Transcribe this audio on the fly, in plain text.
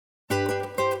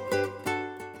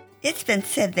It's been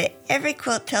said that every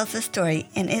quilt tells a story,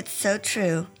 and it's so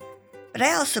true. But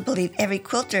I also believe every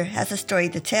quilter has a story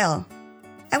to tell.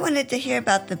 I wanted to hear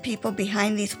about the people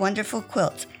behind these wonderful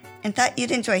quilts and thought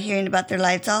you'd enjoy hearing about their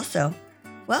lives also.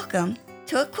 Welcome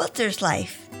to A Quilter's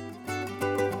Life.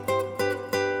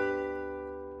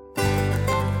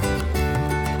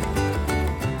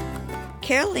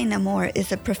 Carolina Moore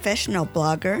is a professional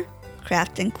blogger,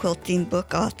 craft and quilting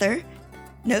book author,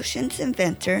 notions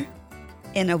inventor,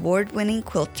 and award-winning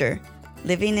quilter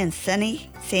living in sunny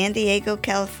San Diego,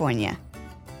 California.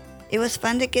 It was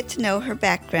fun to get to know her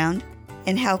background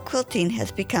and how quilting has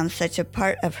become such a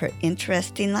part of her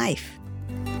interesting life.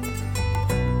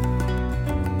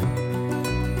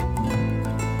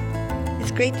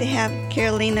 It's great to have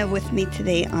Carolina with me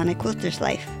today on A Quilter's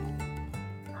Life.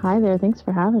 Hi there, thanks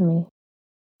for having me.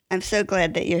 I'm so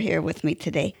glad that you're here with me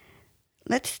today.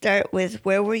 Let's start with,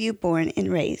 where were you born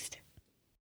and raised?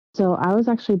 So I was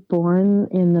actually born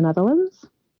in the Netherlands.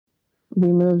 We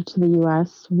moved to the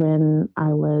U.S. when I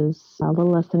was a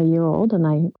little less than a year old, and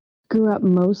I grew up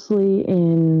mostly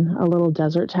in a little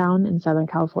desert town in Southern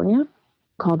California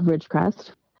called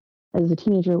Ridgecrest. As a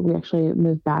teenager, we actually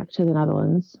moved back to the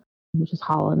Netherlands, which is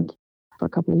Holland, for a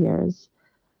couple of years.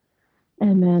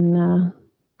 And then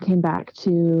came back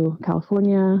to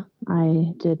California.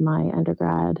 I did my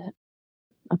undergrad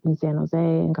up in San Jose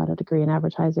and got a degree in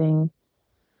advertising.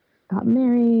 Got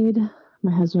married.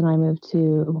 My husband and I moved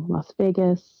to Las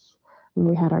Vegas when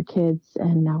we had our kids,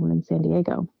 and now we're in San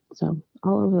Diego. So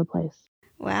all over the place.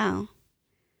 Wow.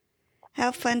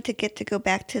 How fun to get to go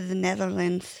back to the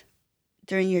Netherlands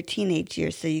during your teenage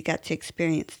years, so you got to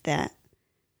experience that.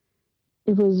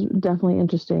 It was definitely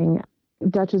interesting.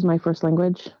 Dutch is my first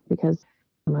language because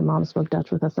my mom spoke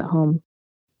Dutch with us at home,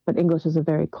 but English is a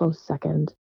very close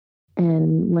second.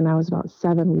 And when I was about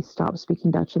 7, we stopped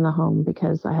speaking Dutch in the home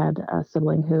because I had a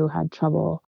sibling who had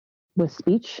trouble with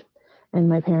speech. And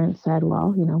my parents said,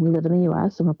 well, we live in the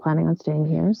U.S. and we're planning on staying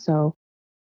here, so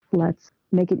let's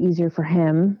make it easier for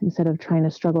him. Instead of trying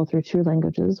to struggle through 2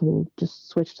 languages, we'll just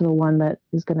switch to the one that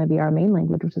is going to be our main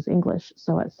language, which is English.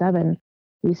 So at 7,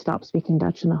 we stopped speaking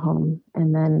Dutch in the home.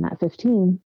 And then at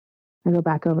 15, I go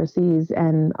back overseas,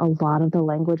 and a lot of the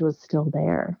language was still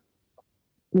there,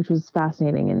 which was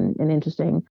fascinating and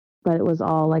interesting. But it was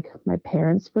all like my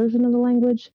parents' version of the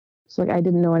language. So I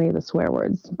didn't know any of the swear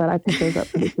words, but I picked those up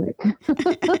pretty quick.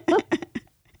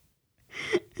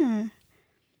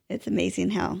 It's amazing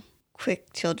how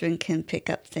quick children can pick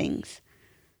up things.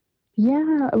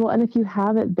 Yeah, well, and if you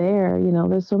have it there,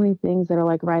 there's so many things that are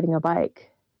like riding a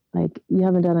bike. Like, you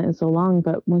haven't done it in so long,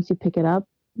 but once you pick it up,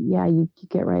 yeah, you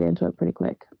get right into it pretty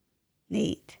quick.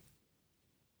 Neat.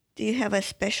 Do you have a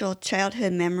special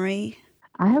childhood memory?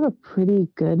 I have a pretty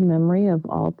good memory of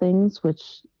all things,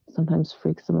 which sometimes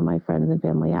freaks some of my friends and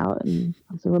family out. And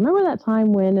I say, remember that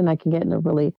time when, and I can get into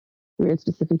really weird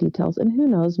specific details. And who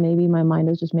knows, maybe my mind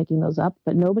is just making those up,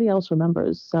 but nobody else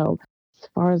remembers. So as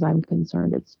far as I'm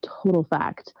concerned, it's total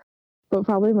fact. But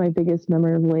probably my biggest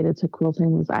memory related to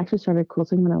quilting was I actually started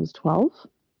quilting when I was 12.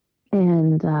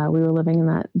 And we were living in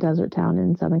that desert town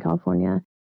in Southern California.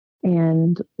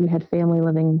 And we had family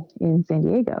living in San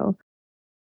Diego,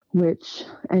 which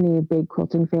any big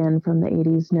quilting fan from the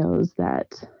 80s knows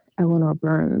that Eleanor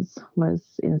Burns was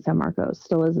in San Marcos,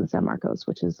 still is in San Marcos,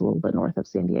 which is a little bit north of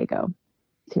San Diego.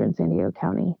 It's here in San Diego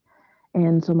County.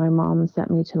 And so my mom sent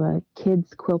me to a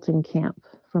kids quilting camp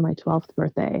for my 12th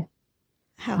birthday.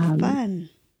 How fun.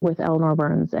 With Eleanor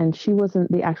Burns. And she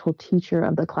wasn't the actual teacher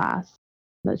of the class,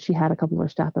 but she had a couple of her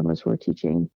staff members who were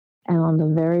teaching. And on the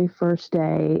very first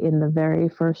day, in the very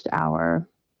first hour,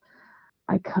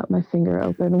 I cut my finger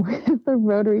open with a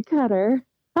rotary cutter.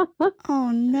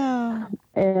 Oh, no.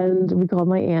 And we called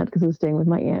my aunt, because I was staying with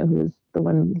my aunt, who was the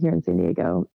one here in San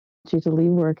Diego. She had to leave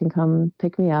work and come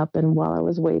pick me up. And while I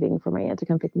was waiting for my aunt to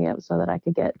come pick me up so that I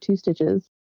could get 2 stitches,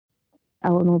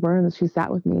 Eleanor Burns, she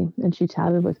sat with me and she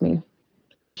chatted with me.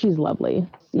 She's lovely.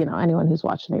 Anyone who's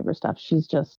watched any of her stuff, she's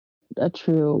just a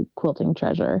true quilting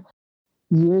treasure.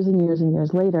 Years and years and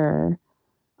years later,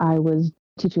 I was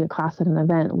teaching a class at an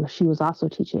event where she was also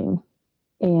teaching.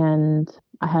 And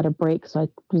I had a break, so I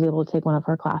was able to take one of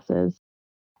her classes.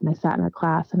 And I sat in her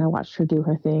class and I watched her do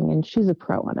her thing. And she's a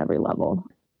pro on every level.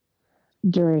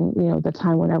 During, the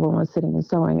time when everyone was sitting and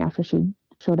sewing, after she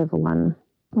showed everyone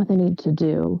what they needed to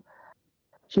do,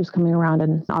 she was coming around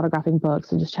and autographing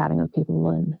books and just chatting with people.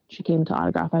 And she came to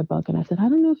autograph my book. And I said, I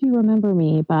don't know if you remember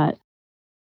me, but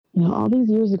all these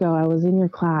years ago, I was in your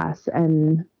class,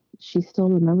 and she still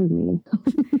remembered me.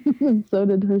 And so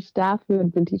did her staff who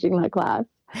had been teaching that class.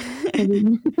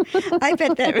 I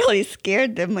bet that really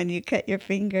scared them when you cut your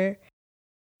finger.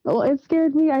 Well, it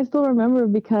scared me. I still remember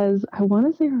because I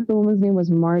want to say the woman's name was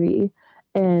Marty.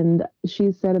 And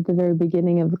she said at the very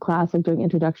beginning of the class, like during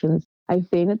introductions, I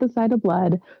faint at the sight of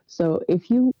blood. So if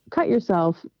you cut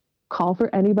yourself, call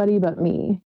for anybody but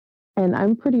me. And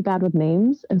I'm pretty bad with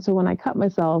names. And so when I cut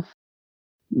myself,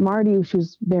 Marty, she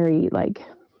was very like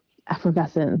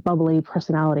effervescent, bubbly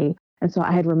personality. And so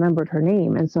I had remembered her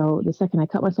name. And so the second I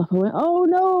cut myself, I went, "Oh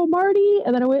no, Marty."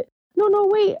 And then I went, "No,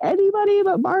 wait, anybody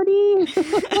but Marty."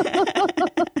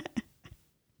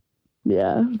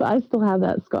 Yeah, but I still have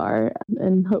that scar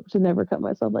and hope to never cut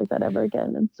myself like that ever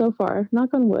again. And so far,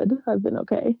 knock on wood, I've been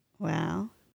okay. Wow.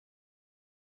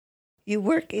 You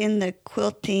work in the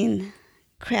quilting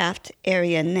craft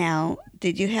area now.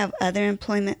 Did you have other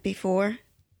employment before?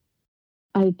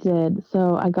 I did.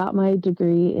 So I got my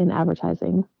degree in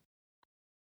advertising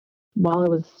while I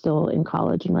was still in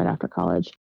college, and right after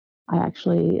college, I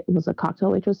actually was a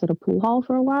cocktail waitress at a pool hall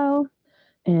for a while.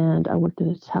 And I worked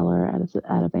as a teller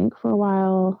at a bank for a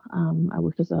while. I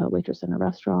worked as a waitress in a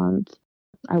restaurant.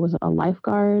 I was a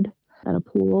lifeguard at a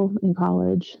pool in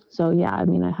college. So yeah, I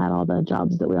mean, I had all the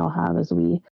jobs that we all have as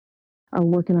we are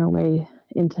working our way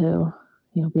into,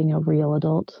 being a real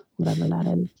adult, whatever that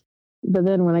is. But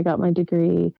then when I got my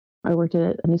degree, I worked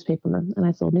at a newspaper and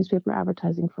I sold newspaper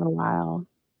advertising for a while.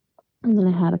 And then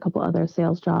I had a couple other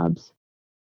sales jobs.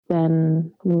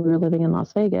 Then when we were living in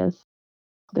Las Vegas,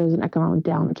 there was an economic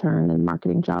downturn and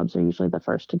marketing jobs are usually the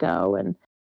first to go. And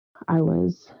I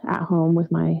was at home with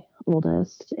my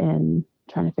oldest and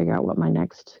trying to figure out what my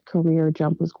next career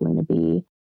jump was going to be.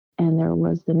 And there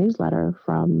was the newsletter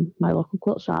from my local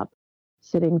quilt shop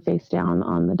sitting face down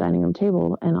on the dining room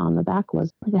table. And on the back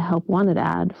was the help wanted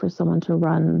ad for someone to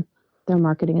run their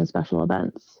marketing and special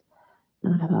events.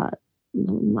 And I thought,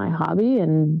 my hobby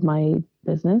and my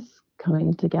business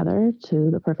coming together to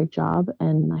the perfect job.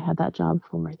 And I had that job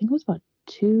for, I think it was about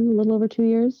a little over 2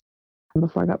 years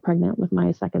before I got pregnant with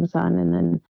my second son, and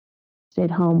then stayed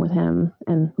home with him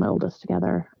and my oldest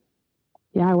together.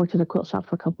 Yeah, I worked at a quilt shop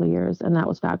for a couple of years, and that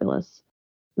was fabulous.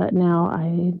 But now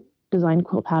I design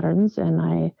quilt patterns, and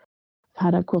I've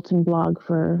had a quilting blog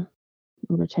for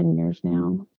over 10 years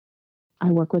now.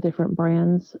 I work with different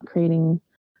brands, creating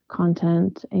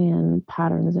content and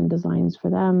patterns and designs for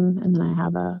them. And then I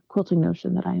have a quilting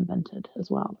notion that I invented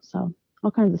as well. So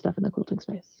all kinds of stuff in the quilting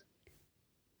space.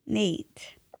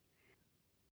 Neat.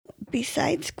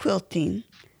 Besides quilting,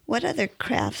 what other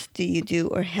crafts do you do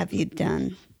or have you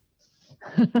done?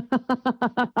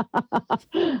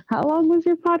 How long was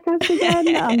your podcast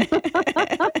again?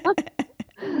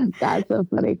 That's a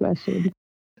funny question.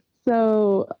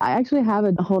 So I actually have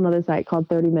a whole nother site called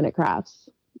 30 Minute Crafts.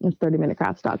 It's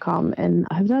 30minutecrafts.com. And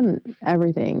I've done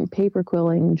everything: paper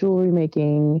quilling, jewelry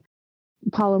making,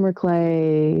 polymer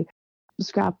clay,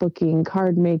 scrapbooking,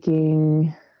 card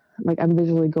making. Like, I'm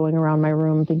visually going around my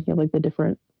room thinking of like the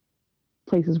different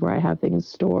places where I have things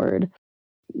stored.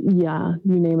 Yeah,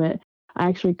 you name it. I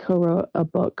actually co-wrote a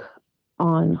book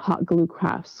on hot glue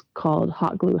crafts called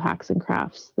Hot Glue Hacks and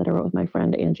Crafts that I wrote with my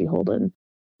friend Angie Holden.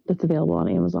 That's available on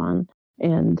Amazon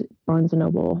and Barnes &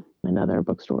 Noble and other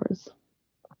bookstores.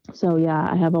 So yeah,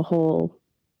 I have a whole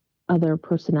other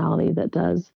personality that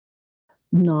does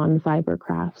non-fiber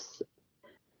crafts.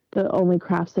 The only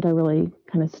crafts that I really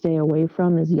kind of stay away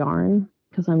from is yarn,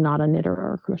 because I'm not a knitter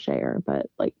or a crocheter, but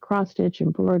like cross stitch,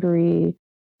 embroidery.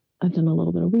 I've done a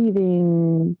little bit of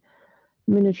weaving,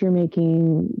 miniature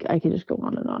making. I could just go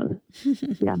on and on.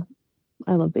 Yeah,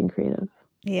 I love being creative.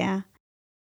 Yeah.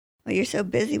 Well, you're so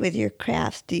busy with your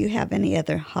crafts. Do you have any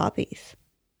other hobbies?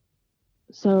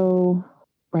 So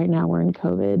right now we're in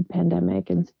COVID pandemic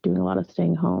and doing a lot of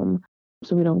staying home.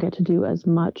 So we don't get to do as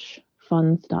much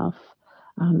fun stuff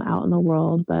out in the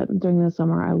world. But during the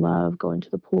summer, I love going to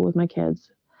the pool with my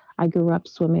kids. I grew up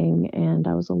swimming and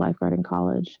I was a lifeguard in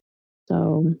college.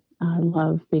 So I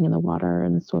love being in the water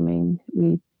and swimming.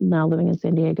 We now living in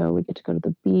San Diego, we get to go to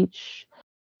the beach.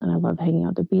 And I love hanging out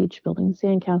at the beach, building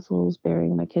sandcastles,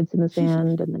 burying my kids in the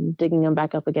sand, and then digging them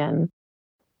back up again.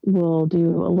 We'll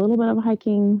do a little bit of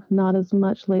hiking, not as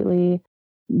much lately.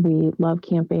 We love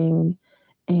camping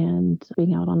and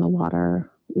being out on the water.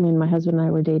 When my husband and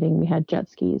I were dating, we had jet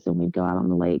skis and we'd go out on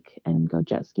the lake and go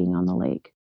jet skiing on the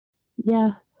lake.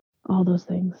 Yeah, all those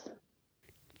things.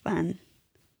 Fun.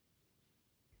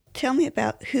 Tell me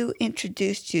about who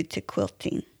introduced you to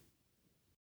quilting.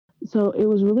 So it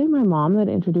was really my mom that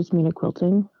introduced me to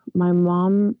quilting. My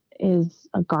mom is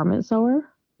a garment sewer.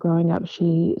 Growing up,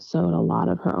 she sewed a lot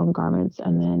of her own garments.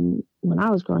 And then when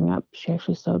I was growing up, she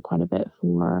actually sewed quite a bit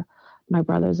for my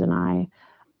brothers and I.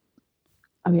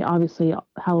 I mean, obviously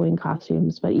Halloween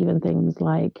costumes, but even things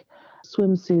like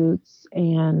swimsuits,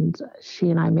 and she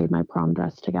and I made my prom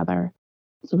dress together.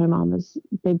 So my mom is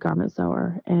a big garment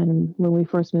sewer. And when we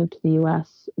first moved to the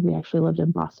US, we actually lived in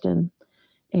Boston.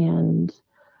 And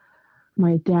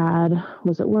my dad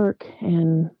was at work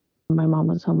and my mom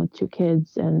was home with two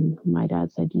kids. And my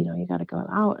dad said, you got to go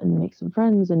out and make some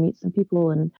friends and meet some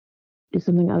people and do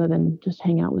something other than just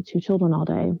hang out with two children all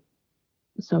day.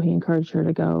 So he encouraged her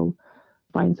to go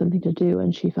find something to do.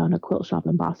 And she found a quilt shop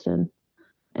in Boston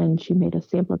and she made a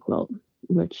sampler quilt,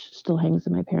 which still hangs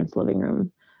in my parents' living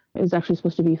room. It was actually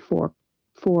supposed to be four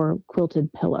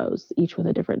quilted pillows, each with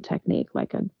a different technique.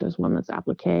 There's one that's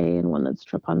applique and one that's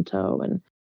trapunto, and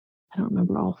I don't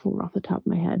remember all four off the top of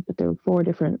my head, but there were four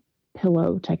different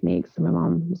pillow techniques. And my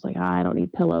mom was like, I don't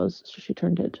need pillows. So she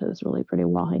turned it to this really pretty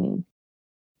wall hanging.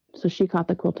 So she caught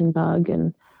the quilting bug,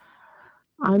 and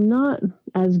I'm not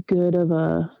as good of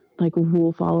a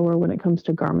rule follower when it comes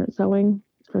to garment sewing.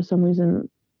 For some reason,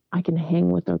 I can hang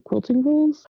with the quilting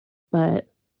rules, but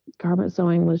garment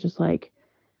sewing was just like,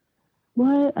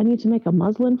 what? I need to make a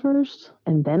muslin first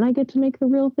and then I get to make the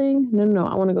real thing? No,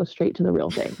 I want to go straight to the real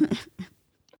thing.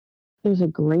 There's a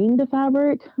grain to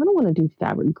fabric. I don't want to do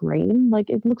fabric grain.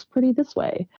 It looks pretty this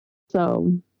way.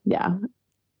 So yeah,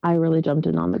 I really jumped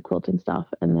in on the quilting stuff.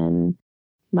 And then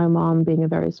my mom, being a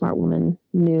very smart woman,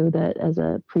 knew that as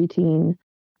a preteens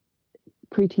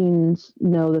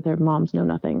know that their moms know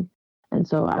nothing. And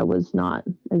so I was not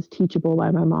as teachable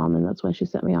by my mom. And that's why she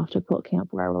sent me off to quilt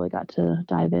camp, where I really got to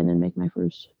dive in and make my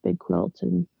first big quilt.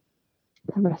 And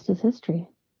the rest is history.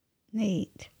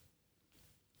 Neat.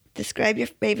 Describe your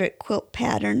favorite quilt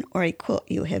pattern or a quilt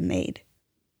you have made.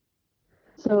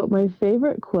 So my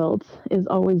favorite quilt is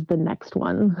always the next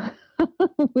one,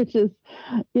 which is,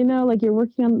 you're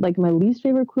working on, my least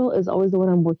favorite quilt is always the one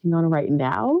I'm working on right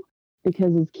now,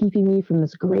 because it's keeping me from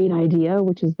this great idea,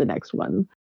 which is the next one.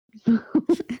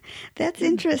 That's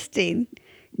interesting.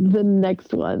 The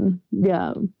next one.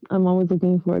 Yeah. I'm always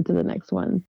looking forward to the next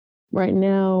one. Right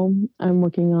now, I'm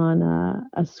working on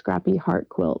a scrappy heart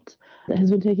quilt that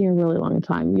has been taking a really long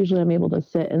time. Usually I'm able to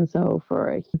sit and sew for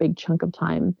a big chunk of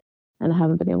time, and I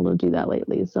haven't been able to do that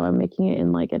lately. So I'm making it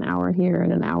in an hour here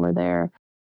and an hour there.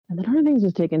 And the darn thing's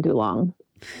just taking too long.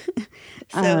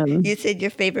 So you said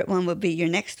your favorite one would be your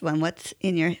next one. What's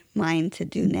in your mind to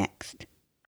do next?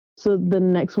 So the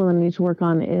next one I need to work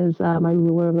on is my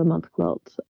Ruler of the Month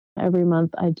quilt. Every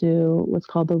month I do what's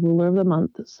called the Ruler of the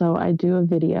Month. So I do a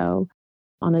video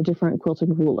on a different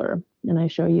quilting ruler, and I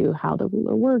show you how the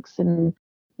ruler works. And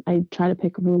I try to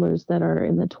pick rulers that are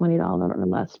in the $20 or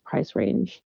less price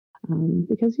range,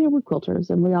 because, we're quilters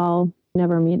and we all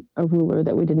never meet a ruler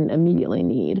that we didn't immediately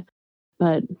need.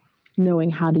 But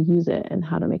knowing how to use it and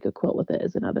how to make a quilt with it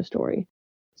is another story.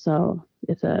 So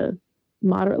it's a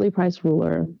moderately priced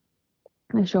ruler.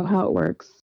 I show how it works,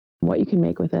 what you can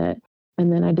make with it,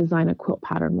 and then I design a quilt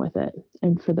pattern with it.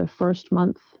 And for the first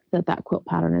month that quilt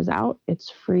pattern is out, it's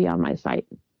free on my site.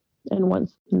 And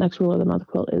once the next Ruler of the Month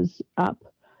quilt is up,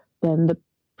 then the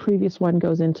previous one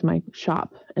goes into my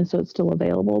shop. And so it's still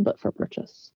available, but for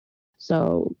purchase.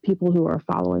 So people who are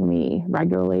following me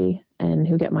regularly and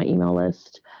who get my email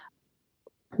list,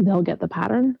 they'll get the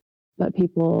pattern. But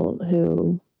people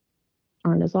who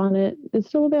aren't as on it, it's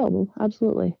still available.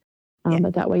 Absolutely.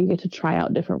 But that way you get to try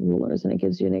out different rulers, and it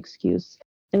gives you an excuse.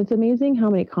 And it's amazing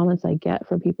how many comments I get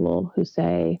from people who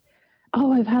say,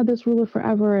 oh, I've had this ruler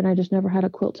forever and I just never had a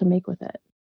quilt to make with it.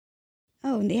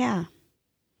 Oh, yeah.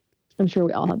 I'm sure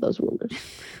we all have those rulers.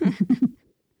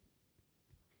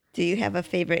 Do you have a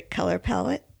favorite color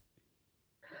palette?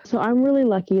 So I'm really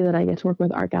lucky that I get to work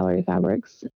with Art Gallery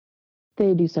Fabrics.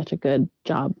 They do such a good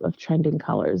job of trending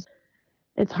colors.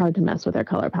 It's hard to mess with their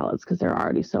color palettes because they're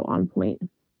already so on point.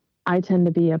 I tend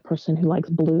to be a person who likes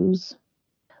blues,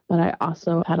 but I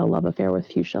also had a love affair with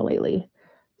fuchsia lately.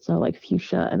 So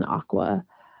fuchsia and aqua,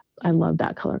 I love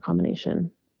that color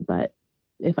combination. But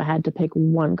if I had to pick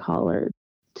one color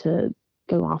to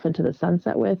go off into the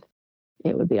sunset with,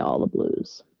 it would be all the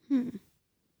blues. And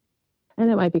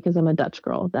it might be because I'm a Dutch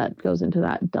girl that goes into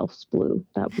that Delft's blue,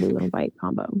 that blue and white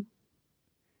combo.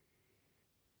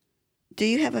 Do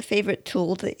you have a favorite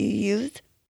tool that you use?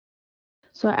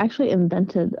 So I actually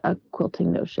invented a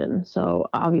quilting notion. So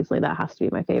obviously that has to be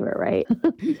my favorite, right?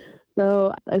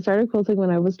 So I started quilting when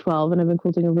I was 12, and I've been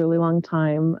quilting a really long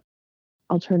time.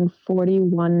 I'll turn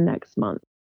 41 next month.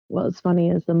 What's funny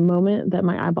is the moment that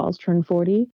my eyeballs turn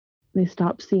 40, they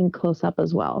stop seeing close up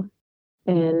as well.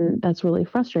 And that's really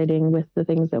frustrating with the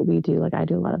things that we do. I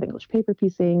do a lot of English paper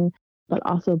piecing, but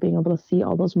also being able to see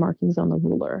all those markings on the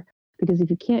ruler. Because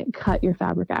if you can't cut your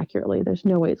fabric accurately, there's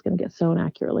no way it's going to get sewn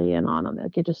accurately and on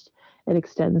it. It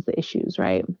extends the issues,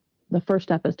 right? the first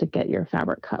step is to get your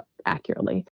fabric cut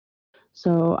accurately.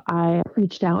 So I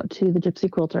reached out to the Gypsy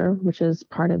Quilter, which is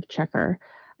part of Checker,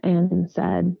 and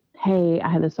said, hey, I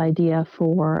have this idea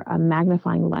for a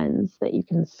magnifying lens that you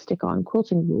can stick on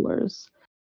quilting rulers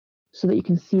so that you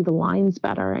can see the lines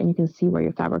better and you can see where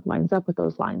your fabric lines up with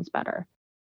those lines better.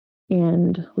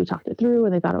 And we talked it through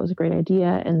and they thought it was a great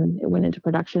idea and it went into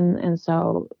production. And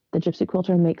so the Gypsy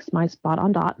Quilter makes my Spot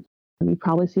on Dot. You've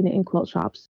probably seen it in quilt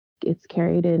shops. It's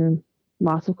carried in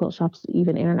lots of quilt shops,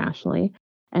 even internationally.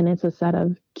 And it's a set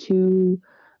of 2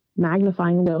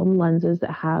 magnifying dome lenses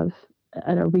that have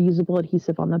a reusable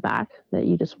adhesive on the back that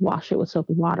you just wash it with soap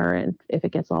and water. And if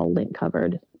it gets all lint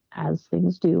covered, as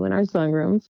things do in our sewing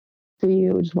rooms, so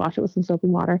you just wash it with some soap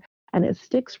and water and it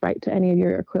sticks right to any of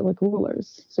your acrylic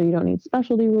rulers. So you don't need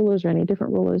specialty rulers or any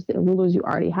different rulers. The rulers you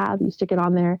already have, you stick it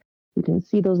on there. You can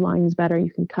see those lines better.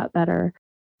 You can cut better.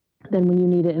 Then when you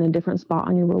need it in a different spot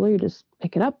on your ruler, you just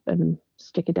pick it up and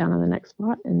stick it down on the next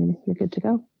spot and you're good to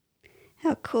go.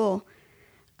 How cool.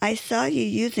 I saw you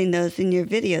using those in your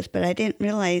videos, but I didn't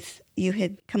realize you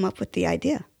had come up with the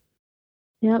idea.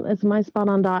 Yeah, it's my Spot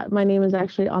on Dot. My name is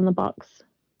actually on the box.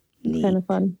 Neat. Kind of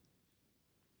fun.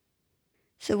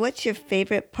 So what's your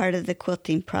favorite part of the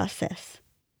quilting process?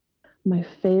 My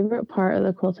favorite part of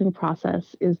the quilting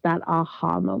process is that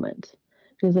aha moment.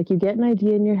 Because like you get an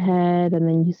idea in your head and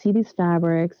then you see these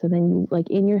fabrics and then you like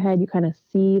in your head, you kind of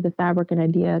see the fabric and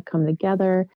idea come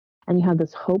together and you have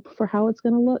this hope for how it's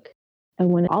going to look.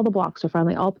 And when all the blocks are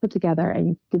finally all put together and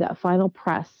you do that final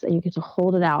press and you get to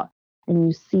hold it out and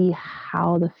you see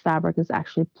how the fabric is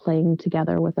actually playing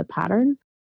together with a pattern,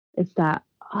 it's that,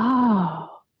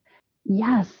 oh,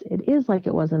 yes, it is like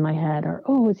it was in my head, or,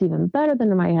 oh, it's even better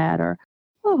than in my head, or,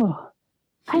 oh,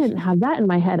 I didn't have that in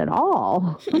my head at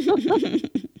all.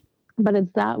 But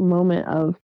it's that moment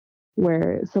of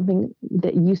where something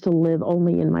that used to live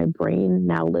only in my brain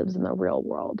now lives in the real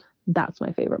world. That's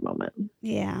my favorite moment.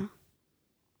 Yeah.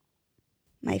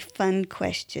 My fun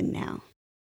question now.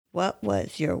 What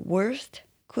was your worst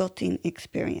quilting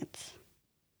experience?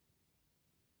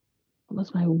 What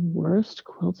was my worst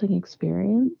quilting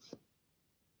experience?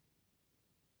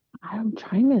 I'm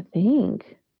trying to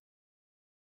think.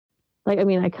 Like, I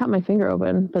mean, I cut my finger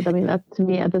open, but I mean, that to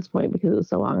me at this point, because it was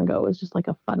so long ago, was just like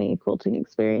a funny quilting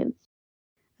experience.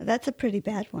 That's a pretty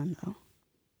bad one, though.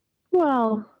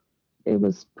 Well, it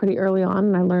was pretty early on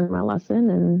and I learned my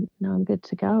lesson and now I'm good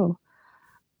to go.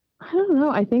 I don't know.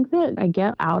 I think that I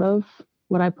get out of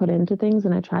what I put into things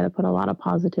and I try to put a lot of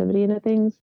positivity into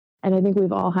things. And I think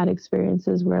we've all had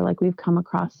experiences where like we've come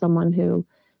across someone who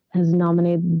has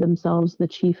nominated themselves the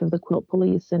chief of the quilt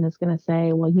police and is going to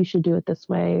say, well, you should do it this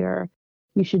way or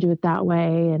you should do it that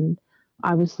way. And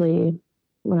obviously,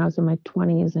 when I was in my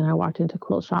 20s and I walked into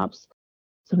quilt shops,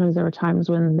 sometimes there were times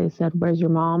when they said, where's your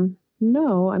mom?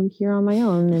 No, I'm here on my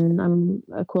own and I'm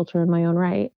a quilter in my own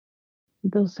right.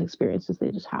 Those experiences,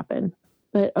 they just happen.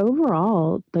 But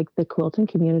overall, like the quilting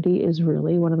community is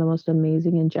really one of the most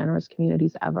amazing and generous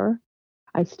communities ever.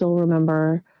 I still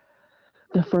remember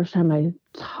the first time I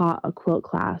taught a quilt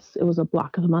class. It was a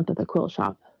block of the month at the quilt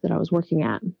shop that I was working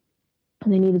at.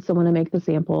 And they needed someone to make the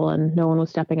sample and no one was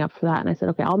stepping up for that. And I said,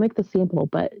 okay, I'll make the sample,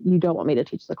 but you don't want me to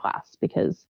teach the class,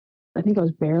 because I think I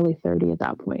was barely 30 at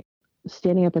that point.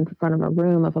 Standing up in front of a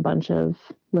room of a bunch of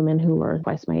women who were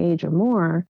twice my age or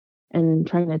more and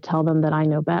trying to tell them that I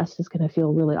know best is going to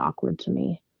feel really awkward to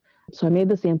me. So I made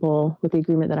the sample with the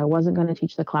agreement that I wasn't going to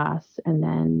teach the class. And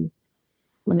then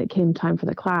when it came time for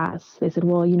the class, they said,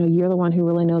 well, you know, you're the one who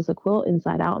really knows the quilt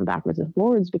inside out and backwards and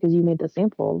forwards because you made the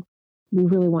sample. We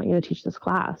really want you to teach this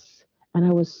class. And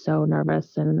I was so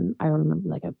nervous. And I remember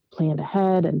like I planned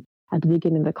ahead and at the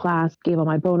beginning of the class, gave all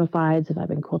my bona fides if I've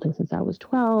been quilting since I was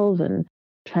 12 and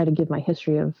tried to give my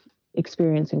history of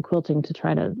experience in quilting to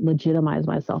try to legitimize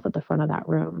myself at the front of that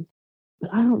room.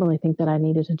 But I don't really think that I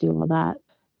needed to do all that.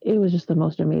 It was just the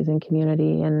most amazing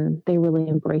community and they really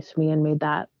embraced me and made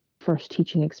that first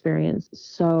teaching experience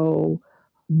so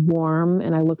warm.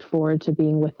 And I looked forward to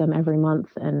being with them every month.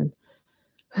 And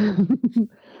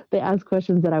they asked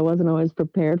questions that I wasn't always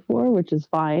prepared for, which is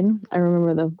fine. I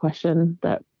remember the question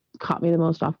that caught me the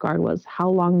most off guard was, how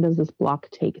long does this block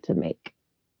take to make?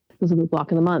 This is the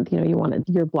block of the month. You know, you want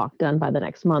your block done by the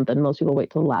next month, and most people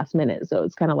wait till the last minute. So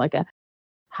it's kind of like a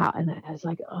how. And I was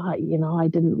like, oh, you know, I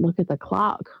didn't look at the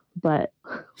clock, but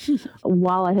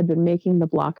while I had been making the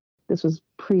block, this was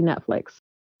pre-Netflix,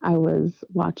 I was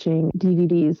watching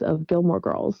DVDs of Gilmore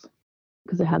Girls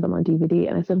because I had them on DVD.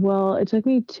 And I said, well, it took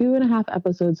me 2.5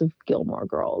 episodes of Gilmore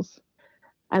Girls.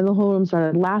 And the whole room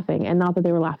started laughing. And not that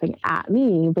they were laughing at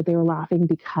me, but they were laughing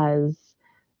because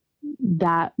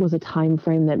that was a time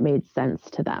frame that made sense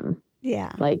to them.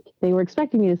 Yeah. Like they were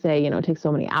expecting me to say, it takes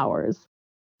so many hours,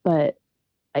 but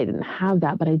I didn't have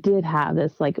that. But I did have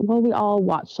this like, well, we all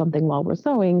watch something while we're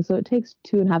sewing. So it takes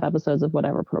 2.5 episodes of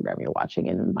whatever program you're watching.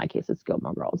 And in my case, it's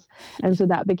Gilmore Girls. And so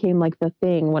that became like the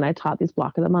thing when I taught these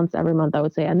block of the months every month. I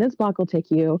would say, and this block will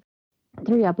take you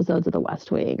 3 episodes of The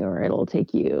West Wing, or it'll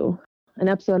take you an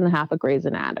episode and a half of Grey's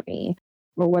Anatomy,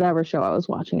 or whatever show I was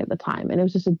watching at the time. And it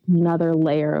was just another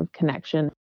layer of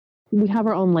connection. We have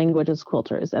our own language as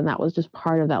quilters, and that was just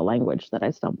part of that language that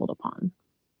I stumbled upon.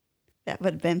 That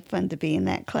would have been fun to be in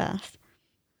that class.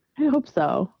 I hope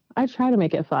so. I try to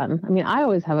make it fun. I mean, I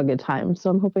always have a good time, so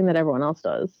I'm hoping that everyone else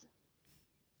does.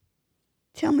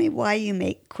 Tell me why you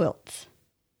make quilts.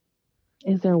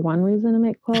 Is there one reason to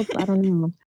make quilts? I don't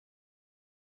know.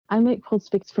 I make quilts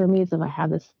because for me, it's if I have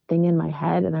this thing in my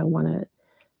head and I want to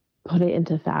put it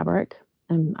into fabric.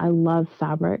 And I love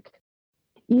fabric.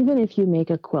 Even if you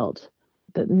make a quilt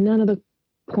that none of the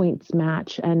points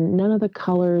match and none of the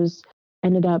colors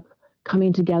ended up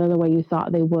coming together the way you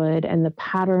thought they would, and the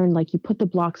pattern, like you put the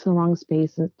blocks in the wrong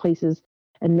places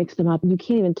and mix them up, you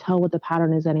can't even tell what the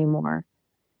pattern is anymore.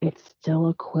 It's still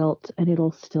a quilt and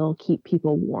it'll still keep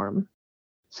people warm.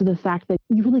 So the fact that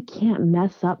you really can't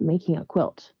mess up making a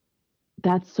quilt,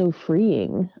 that's so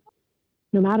freeing.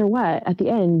 No matter what, at the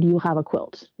end, you'll have a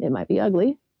quilt. It might be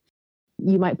ugly.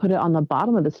 You might put it on the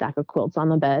bottom of the stack of quilts on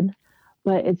the bed,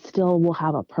 but it still will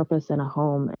have a purpose and a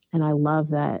home. And I love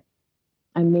that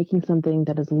I'm making something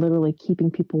that is literally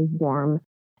keeping people warm,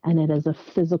 and it is a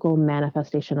physical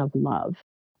manifestation of love.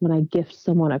 When I gift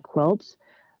someone a quilt,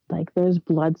 like there's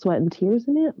blood, sweat, and tears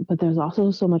in it, but there's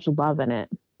also so much love in it,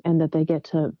 and that they get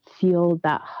to feel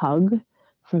that hug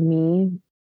from me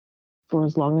for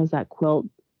as long as that quilt,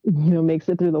 makes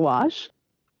it through the wash.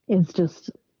 It's just,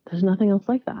 there's nothing else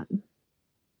like that.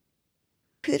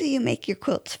 Who do you make your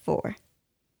quilts for?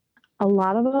 A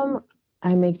lot of them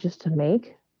I make just to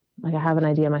make. Like I have an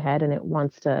idea in my head and it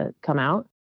wants to come out.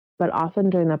 But often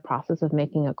during the process of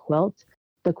making a quilt,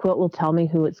 the quilt will tell me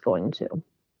who it's going to.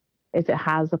 If it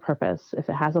has a purpose, if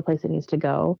it has a place it needs to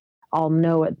go, I'll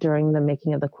know it during the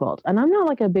making of the quilt. And I'm not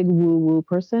like a big woo-woo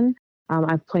person. I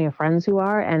have plenty of friends who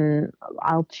are, and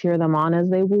I'll cheer them on as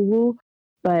they woo-woo.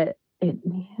 But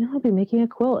I'll be making a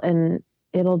quilt and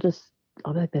I'll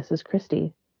be like, this is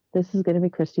Christy. This is going to be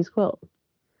Christy's quilt.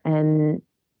 And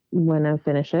when I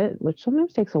finish it, which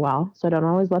sometimes takes a while, so I don't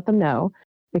always let them know,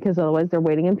 because otherwise they're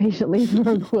waiting impatiently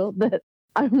for a quilt that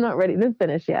I'm not ready to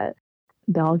finish yet,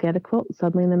 they'll get a quilt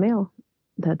suddenly in the mail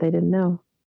that they didn't know.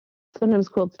 Sometimes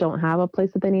quilts don't have a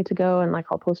place that they need to go, and like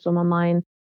I'll post them online,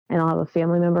 and I'll have a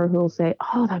family member who will say,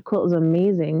 oh, that quilt is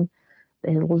amazing,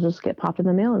 and it will just get popped in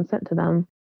the mail and sent to them.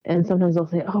 And sometimes they'll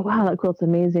say, oh, wow, that quilt's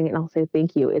amazing, and I'll say,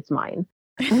 thank you, it's mine.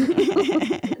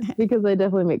 Because I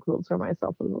definitely make quilts for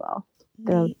myself as well.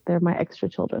 They're my extra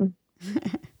children.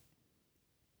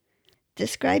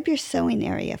 Describe your sewing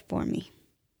area for me.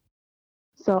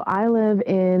 So I live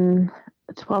in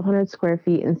 1,200 square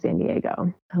feet in San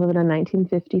Diego. I live in a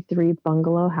 1953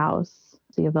 bungalow house.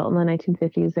 So you built in the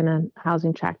 1950s in a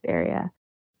housing tract area.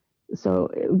 So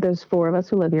there's 4 of us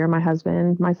who live here, my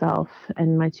husband, myself,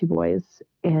 and my 2 boys.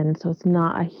 And so it's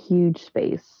not a huge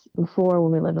space. Before,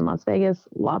 when we lived in Las Vegas,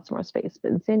 lots more space.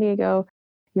 But in San Diego,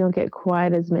 you don't get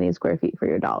quite as many square feet for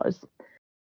your dollars.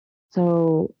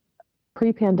 So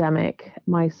pre-pandemic,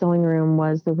 my sewing room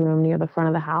was the room near the front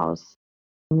of the house,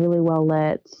 really well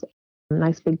lit,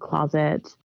 nice big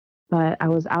closet. But I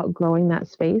was outgrowing that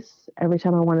space. Every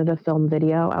time I wanted to film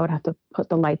video, I would have to put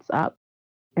the lights up.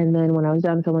 And then when I was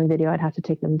done filming video, I'd have to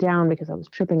take them down because I was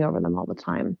tripping over them all the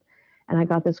time. And I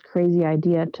got this crazy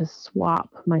idea to swap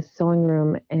my sewing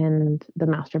room and the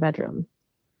master bedroom.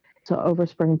 So over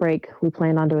spring break, we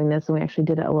planned on doing this, and we actually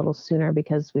did it a little sooner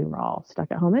because we were all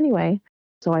stuck at home anyway.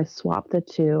 So I swapped the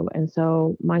 2. And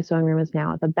so my sewing room is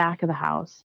now at the back of the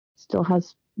house. Still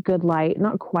has good light,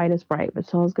 not quite as bright, but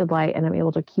still has good light. And I'm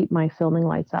able to keep my filming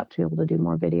lights up to be able to do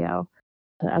more video.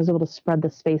 I was able to spread the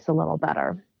space a little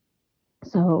better.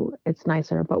 So it's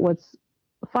nicer. But what's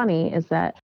funny is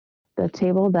that the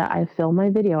table that I film my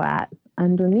video at,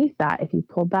 underneath that, if you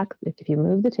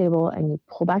move the table and you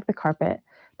pull back the carpet,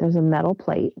 there's a metal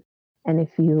plate. And if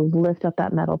you lift up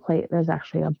that metal plate, there's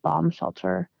actually a bomb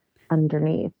shelter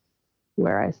underneath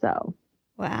where I sew.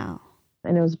 Wow.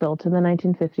 And it was built in the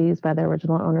 1950s by the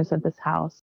original owners of this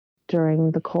house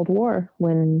during the Cold War,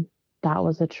 when that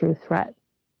was a true threat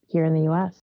here in the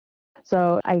U.S.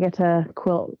 So I get to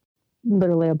quilt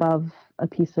literally above a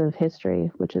piece of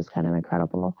history, which is kind of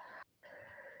incredible.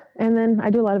 And then I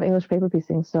do a lot of English paper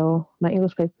piecing. So my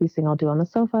English paper piecing I'll do on the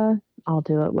sofa. I'll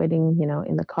do it waiting,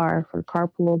 in the car for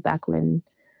carpool back when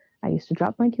I used to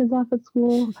drop my kids off at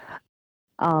school.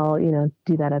 I'll,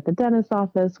 do that at the dentist's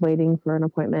office waiting for an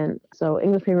appointment. So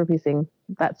English paper piecing,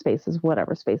 that space is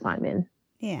whatever space I'm in.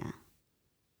 Yeah.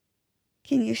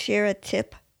 Can you share a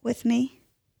tip with me?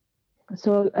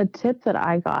 So a tip that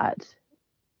I got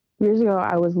years ago,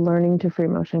 I was learning to free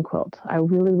motion quilt. I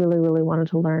really, really, really wanted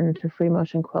to learn to free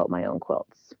motion quilt my own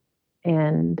quilts.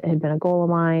 And it had been a goal of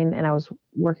mine. And I was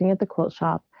working at the quilt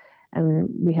shop, and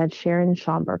we had Sharon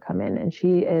Schomburg come in, and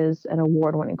she is an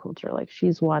award-winning quilter. Like,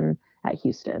 she's won at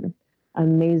Houston.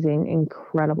 Amazing,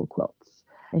 incredible quilts.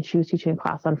 And she was teaching a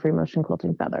class on free motion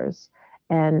quilting feathers.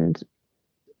 And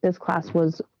this class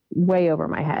was way over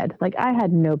my head. Like, I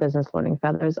had no business learning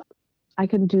feathers. I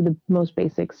couldn't do the most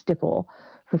basic stipple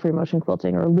for free motion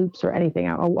quilting or loops or anything.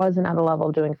 I wasn't at a level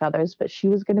of doing feathers, but she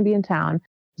was going to be in town. It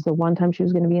was the one time she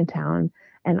was going to be in town.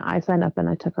 And I signed up and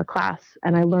I took her class,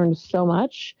 and I learned so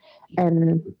much.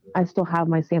 And I still have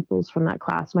my samples from that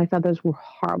class. My feathers were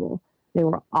horrible. They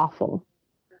were awful.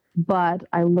 But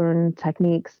I learned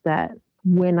techniques that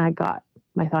when I got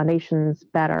my foundations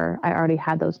better, I already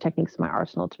had those techniques in my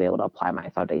arsenal to be able to apply my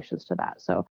foundations to that.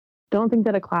 So don't think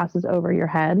that a class is over your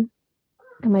head.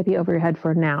 It might be over your head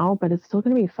for now, but it's still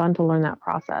going to be fun to learn that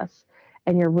process.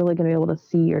 And you're really going to be able to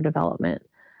see your development.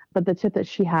 But the tip that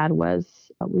she had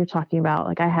was, we were talking about,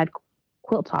 like, I had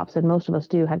quilt tops, and most of us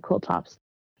had quilt tops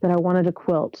that I wanted to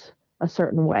quilt a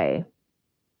certain way.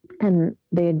 And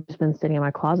they had just been sitting in my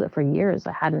closet for years.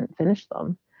 I hadn't finished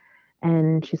them.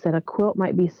 And she said a quilt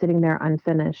might be sitting there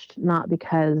unfinished, not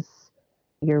because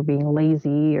you're being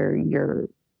lazy or you're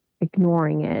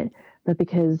ignoring it, but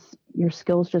because your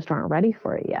skills just aren't ready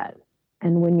for it yet.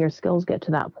 And when your skills get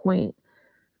to that point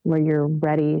where you're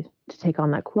ready to take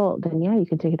on that quilt, then yeah, you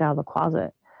can take it out of the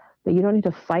closet. But you don't need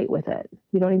to fight with it.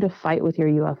 You don't need to fight with your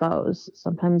UFOs.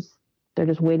 Sometimes they're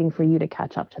just waiting for you to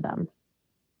catch up to them.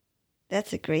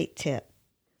 That's a great tip.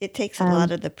 It takes a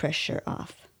lot of the pressure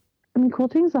off. I mean,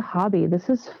 quilting is a hobby. This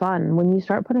is fun. When you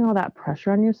start putting all that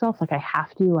pressure on yourself, like I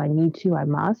have to, I need to, I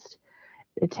must,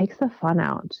 it takes the fun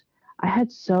out. I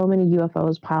had so many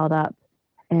UFOs piled up.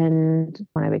 And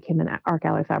when I became an Arc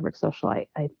Alloy Fabric socialite,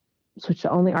 I switched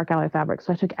to only Arc Alloy Fabrics.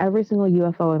 So I took every single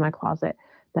UFO in my closet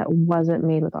that wasn't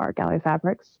made with Arc Alloy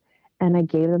Fabrics, and I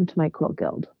gave them to my quilt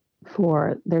guild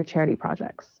for their charity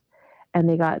projects. And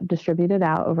they got distributed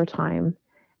out over time.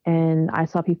 And I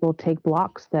saw people take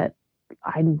blocks that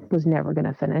I was never going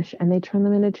to finish, and they turned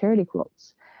them into charity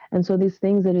quilts. And so these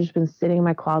things that had just been sitting in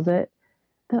my closet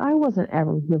that I wasn't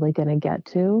ever really going to get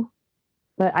to,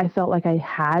 but I felt like I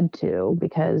had to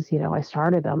because, I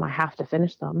started them. I have to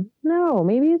finish them. No,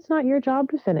 maybe it's not your job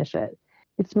to finish it.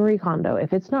 It's Marie Kondo.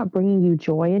 If it's not bringing you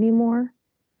joy anymore,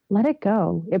 let it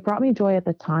go. It brought me joy at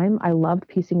the time. I loved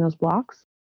piecing those blocks,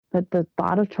 but the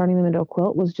thought of turning them into a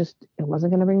quilt was just, it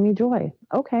wasn't going to bring me joy.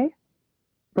 Okay,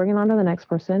 bring it on to the next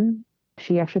person.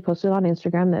 She actually posted on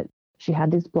Instagram that she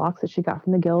had these blocks that she got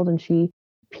from the guild, and she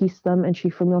pieced them and she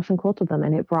free motion quilted them,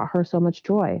 and it brought her so much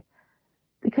joy.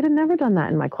 I could have never done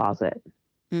that in my closet.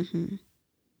 Mm-hmm.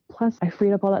 Plus, I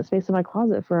freed up all that space in my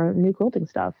closet for new quilting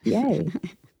stuff. Yay.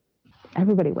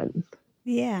 Everybody wins.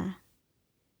 Yeah.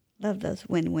 Love those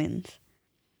win-wins.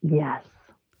 Yes.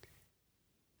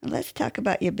 Let's talk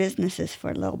about your businesses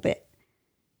for a little bit.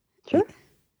 Sure.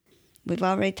 We've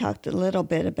already talked a little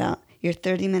bit about your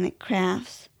 30-minute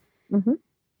crafts. Mm-hmm.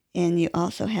 And you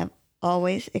also have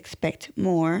Always Expect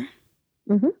More.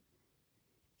 Mm-hmm.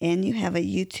 And you have a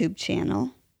YouTube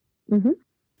channel. Mm-hmm.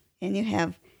 And you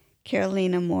have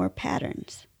Carolina Moore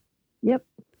Patterns. Yep.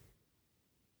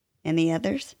 Any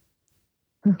others?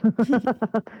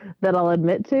 That I'll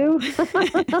admit to.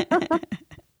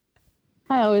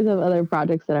 I always have other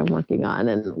projects that I'm working on,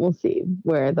 and we'll see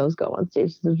where those go on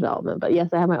stages of development. But yes,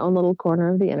 I have my own little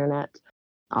corner of the internet.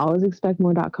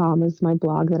 AlwaysExpectMore.com is my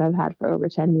blog that I've had for over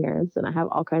 10 years, and I have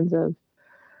all kinds of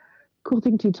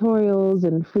quilting tutorials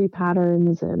and free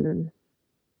patterns and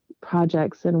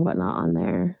projects and whatnot on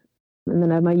there. And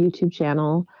then I have my YouTube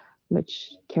channel,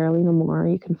 which Carolina Moore,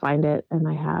 you can find it. And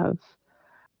I have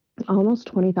almost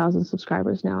 20,000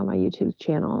 subscribers now on my YouTube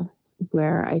channel,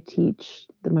 where I teach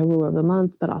my rule of the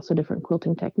month, but also different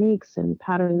quilting techniques and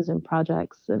patterns and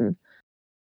projects, and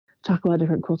talk about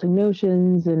different quilting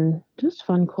notions and just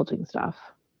fun quilting stuff.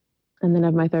 And then I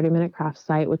have my 30-minute craft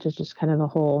site, which is just kind of a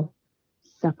whole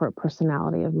separate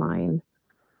personality of mine.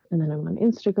 And then I'm on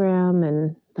Instagram,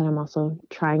 and then I'm also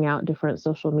trying out different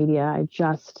social media. I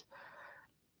just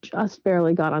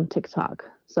barely got on TikTok.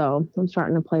 So I'm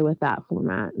starting to play with that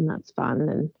format, and that's fun.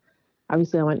 And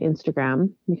Obviously, I'm on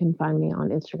Instagram. You can find me on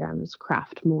Instagram as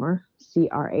Craftmore,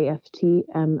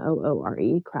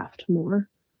 Craftmoore, Craftmore.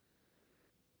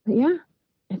 But yeah,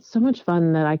 it's so much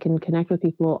fun that I can connect with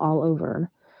people all over.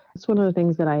 It's one of the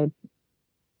things that I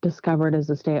discovered as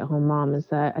a stay-at-home mom is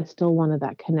that I still wanted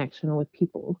that connection with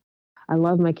people. I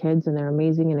love my kids and they're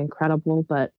amazing and incredible,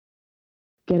 but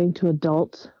getting to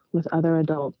adult with other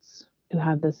adults who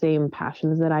have the same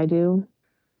passions that I do,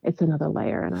 it's another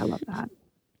layer, and I love that.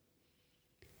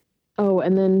 Oh,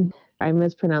 and then I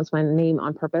mispronounced my name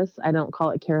on purpose. I don't call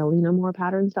it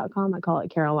CarolinaMoorePatterns.com. I call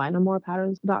it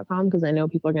CarolinaMoorePatterns.com because I know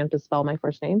people are going to have to spell my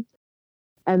first name.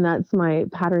 And that's my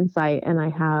pattern site. And I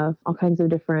have all kinds of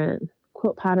different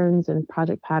quilt patterns and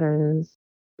project patterns,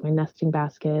 my nesting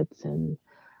baskets and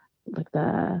like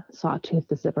the sawtooth,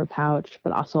 the zipper pouch,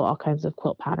 but also all kinds of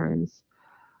quilt patterns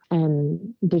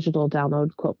and digital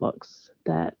download quilt books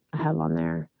that I have on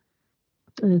there.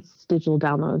 And it's digital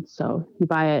downloads, so you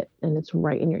buy it and it's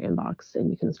right in your inbox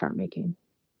and you can start making.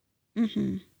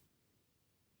 Mm-hmm.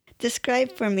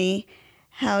 Describe for me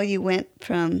how you went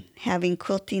from having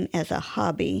quilting as a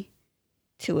hobby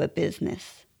to a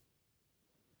business.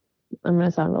 I'm going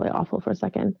to sound really awful for a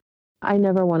second. I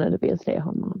never wanted to be a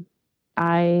stay-at-home mom.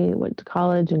 I went to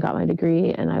college and got my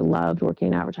degree, and I loved working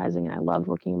in advertising, and I loved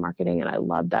working in marketing, and I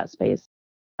loved that space.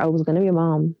 I was going to be a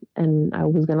mom, and I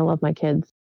was going to love my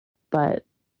kids, but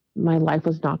my life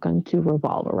was not going to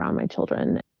revolve around my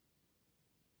children.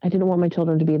 I didn't want my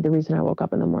children to be the reason I woke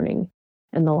up in the morning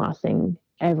and the last thing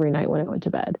every night when I went to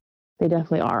bed. They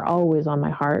definitely are always on my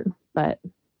heart, but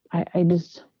I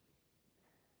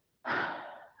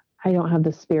don't have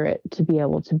the spirit to be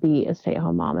able to be a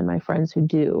stay-at-home mom. And my friends who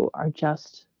do they're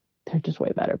just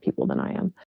way better people than I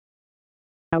am.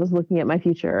 I was looking at my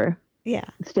future. Yeah.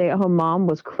 Stay-at-home mom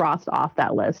was crossed off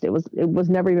that list. It was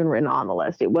never even written on the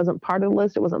list. It wasn't part of the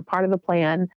list. It wasn't part of the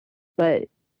plan. But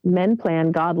men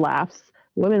plan, God laughs.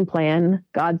 Women plan,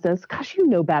 God says, gosh, you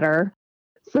know better.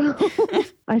 So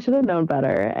I should have known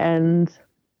better. And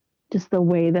just the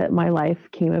way that my life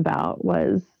came about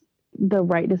was the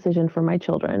right decision for my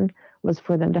children was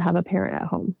for them to have a parent at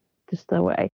home. Just the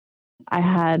way. I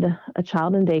had a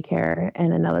child in daycare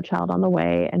and another child on the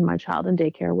way, and my child in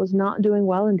daycare was not doing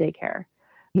well in daycare.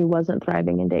 He wasn't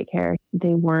thriving in daycare.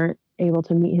 They weren't able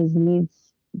to meet his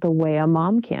needs the way a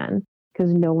mom can,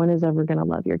 because no one is ever going to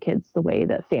love your kids the way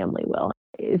that family will.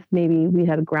 If maybe we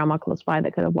had a grandma close by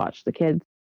that could have watched the kids,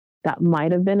 that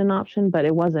might have been an option, but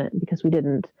it wasn't because we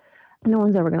didn't. No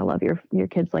one's ever going to love your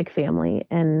kids like family.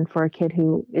 And for a kid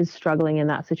who is struggling in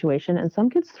that situation, and some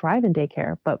kids thrive in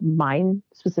daycare, but mine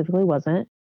specifically wasn't.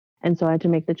 And so I had to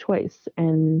make the choice.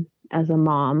 And as a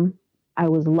mom, I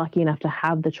was lucky enough to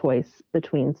have the choice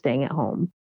between staying at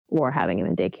home or having him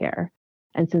in daycare.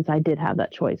 And since I did have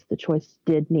that choice, the choice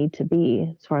did need to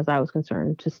be, as far as I was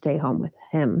concerned, to stay home with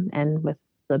him and with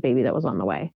the baby that was on the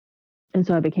way. And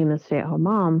so I became the stay-at-home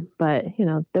mom. But,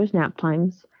 there's nap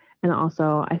times. And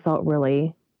also I felt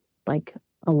really like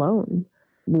alone.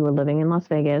 We were living in Las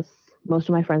Vegas. Most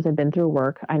of my friends had been through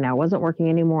work. I now wasn't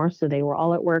working anymore. So they were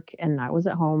all at work and I was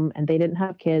at home and they didn't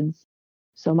have kids.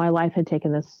 So my life had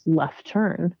taken this left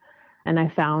turn. And I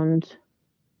found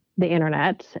the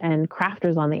internet and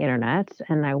crafters on the internet.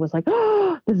 And I was like,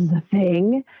 oh, this is a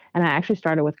thing. And I actually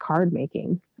started with card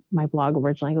making. My blog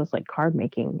originally was like card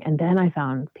making. And then I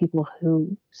found people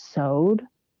who sewed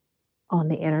on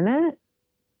the internet.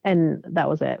 And that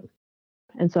was it.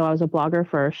 And so I was a blogger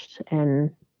first, and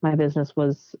my business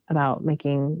was about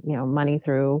making, money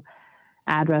through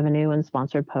ad revenue and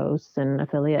sponsored posts and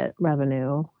affiliate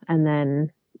revenue. And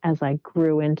then as I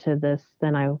grew into this,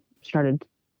 then I started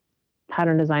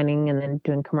pattern designing and then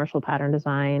doing commercial pattern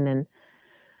design and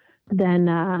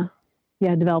then,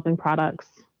 developing products.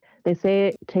 They say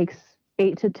it takes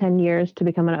 8 to 10 years to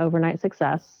become an overnight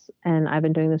success. And I've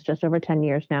been doing this just over 10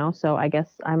 years now. So I guess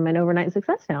I'm an overnight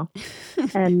success now.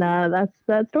 And that's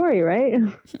that story, right?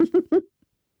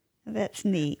 That's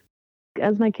neat.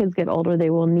 As my kids get older,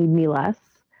 they will need me less.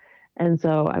 And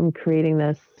so I'm creating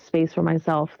this space for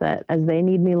myself that as they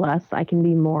need me less, I can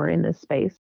be more in this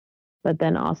space. But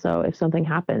then also if something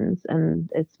happens and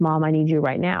it's mom, I need you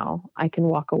right now, I can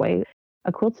walk away.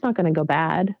 A quilt's not going to go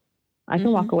bad. I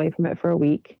can walk away from it for a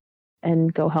week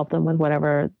and go help them with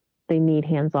whatever they need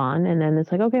hands-on. And then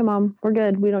it's like, okay, mom, we're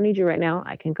good. We don't need you right now.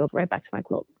 I can go right back to my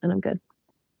quilt and I'm good.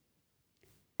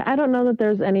 I don't know that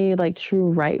there's any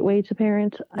true right way to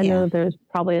parent. I know that there's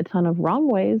probably a ton of wrong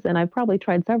ways, and I've probably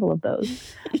tried several of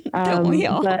those. Don't we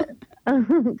all?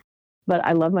 But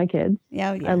I love my kids.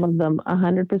 Yeah. I love them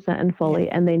 100% and fully,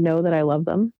 and they know that I love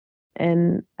them.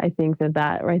 And I think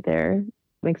that right there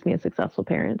Makes me a successful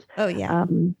parent. Oh, yeah.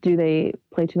 Do they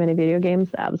play too many video games?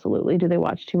 Absolutely. Do they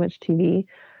watch too much TV?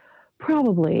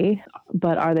 Probably.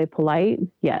 But are they polite?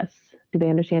 Yes. Do they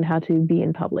understand how to be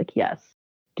in public? Yes.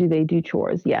 Do they do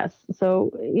chores? Yes.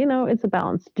 So, it's a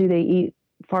balance. Do they eat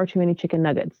far too many chicken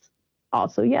nuggets?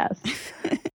 Also, yes.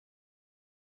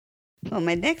 Well,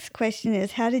 my next question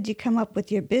is, how did you come up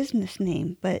with your business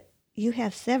name? But you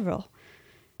have several.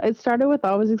 It started with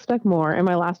Always Expect More, and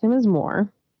my last name is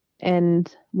Moore.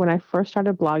 And when I first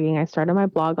started blogging, I started my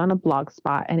blog on a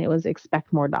blogspot, and it was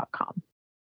expectmore.com.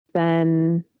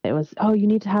 Then it was, you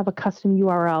need to have a custom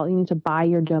URL. You need to buy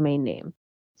your domain name.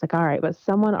 It's like, all right, but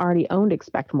someone already owned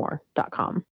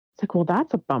expectmore.com. It's like, well,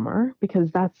 that's a bummer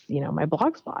because that's, my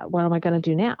blog spot. What am I going to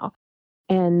do now?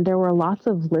 And there were lots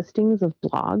of listings of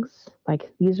blogs.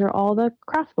 Like, these are all the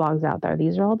craft blogs out there.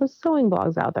 These are all the sewing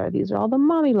blogs out there. These are all the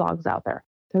mommy blogs out there.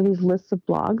 There are these lists of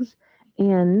blogs.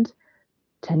 And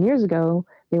 10 years ago,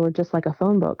 they were just like a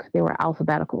phone book. They were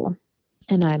alphabetical.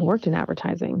 And I had worked in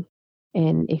advertising.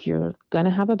 And if you're going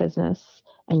to have a business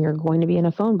and you're going to be in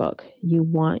a phone book, you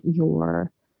want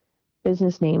your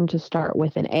business name to start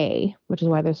with an A, which is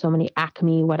why there's so many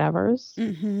Acme whatevers.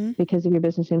 Mm-hmm. Because if your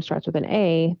business name starts with an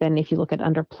A, then if you look at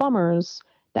under plumbers,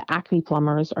 the Acme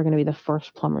plumbers are going to be the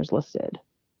first plumbers listed.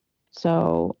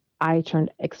 So I turned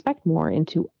Expect More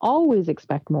into Always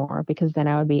Expect More, because then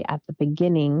I would be at the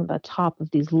beginning, the top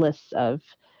of these lists of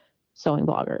sewing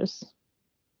bloggers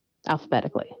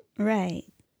alphabetically. Right.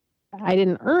 I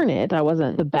didn't earn it. I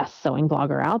wasn't the best sewing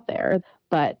blogger out there,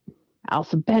 but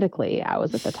alphabetically, I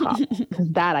was at the top because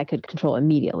that I could control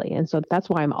immediately. And so that's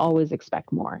why I'm Always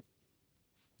Expect More.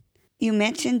 You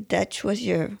mentioned Dutch was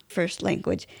your first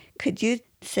language. Could you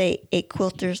say A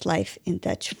Quilter's Life in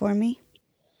Dutch for me?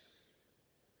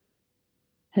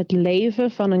 Het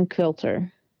leven van een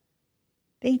quilter.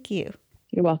 Thank you.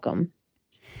 You're welcome.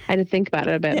 I had to think about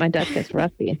it a bit. My Dutch gets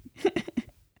rusty.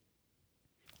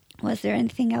 Was there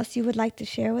anything else you would like to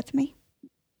share with me?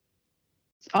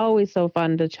 It's always so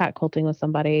fun to chat quilting with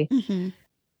somebody. Mm-hmm.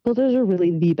 Quilters are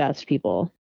really the best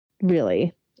people.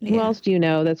 Really. Yeah. Who else do you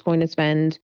know that's going to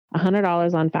spend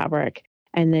 $100 on fabric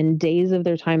and then days of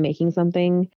their time making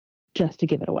something just to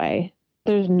give it away?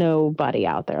 There's nobody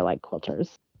out there like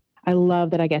quilters. I love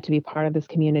that I get to be part of this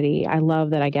community. I love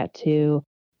that I get to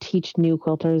teach new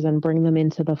quilters and bring them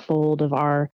into the fold of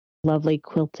our lovely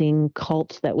quilting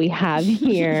cult that we have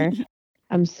here.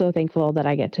 I'm so thankful that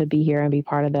I get to be here and be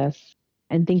part of this.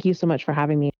 And thank you so much for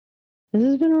having me. This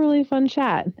has been a really fun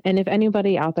chat. And if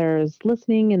anybody out there is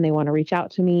listening and they want to reach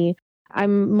out to me,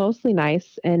 I'm mostly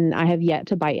nice and I have yet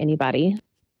to bite anybody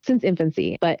since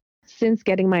infancy. But since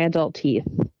getting my adult teeth,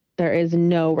 there is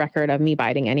no record of me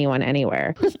biting anyone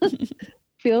anywhere.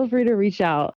 Feel free to reach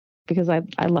out because I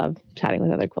love chatting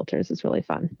with other quilters. It's really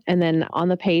fun. And then on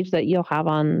the page that you'll have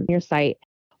on your site,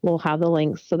 we'll have the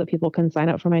links so that people can sign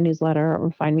up for my newsletter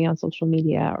or find me on social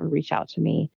media or reach out to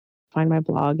me, find my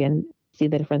blog and see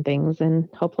the different things. And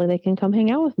hopefully they can come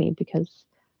hang out with me because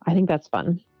I think that's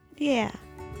fun. Yeah.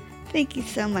 Thank you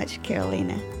so much,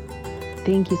 Carolina.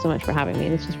 Thank you so much for having me.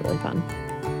 This was really fun.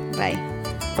 Bye.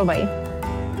 Bye-bye.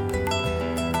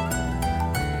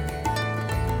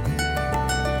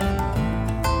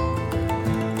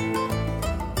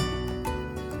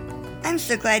 I'm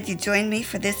so glad you joined me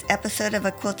for this episode of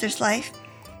A Quilter's Life.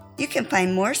 You can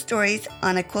find more stories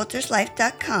on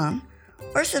aquilterslife.com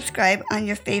or subscribe on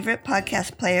your favorite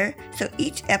podcast player so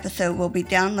each episode will be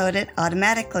downloaded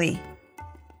automatically.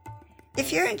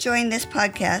 If you're enjoying this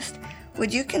podcast,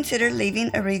 would you consider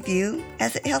leaving a review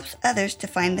as it helps others to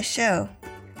find the show?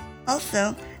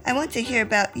 Also, I want to hear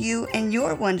about you and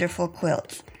your wonderful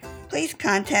quilts. Please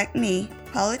contact me,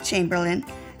 Paula Chamberlain,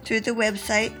 through the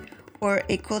website or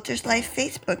a Quilter's Life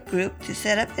Facebook group to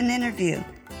set up an interview.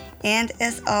 And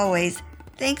as always,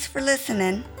 thanks for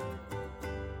listening.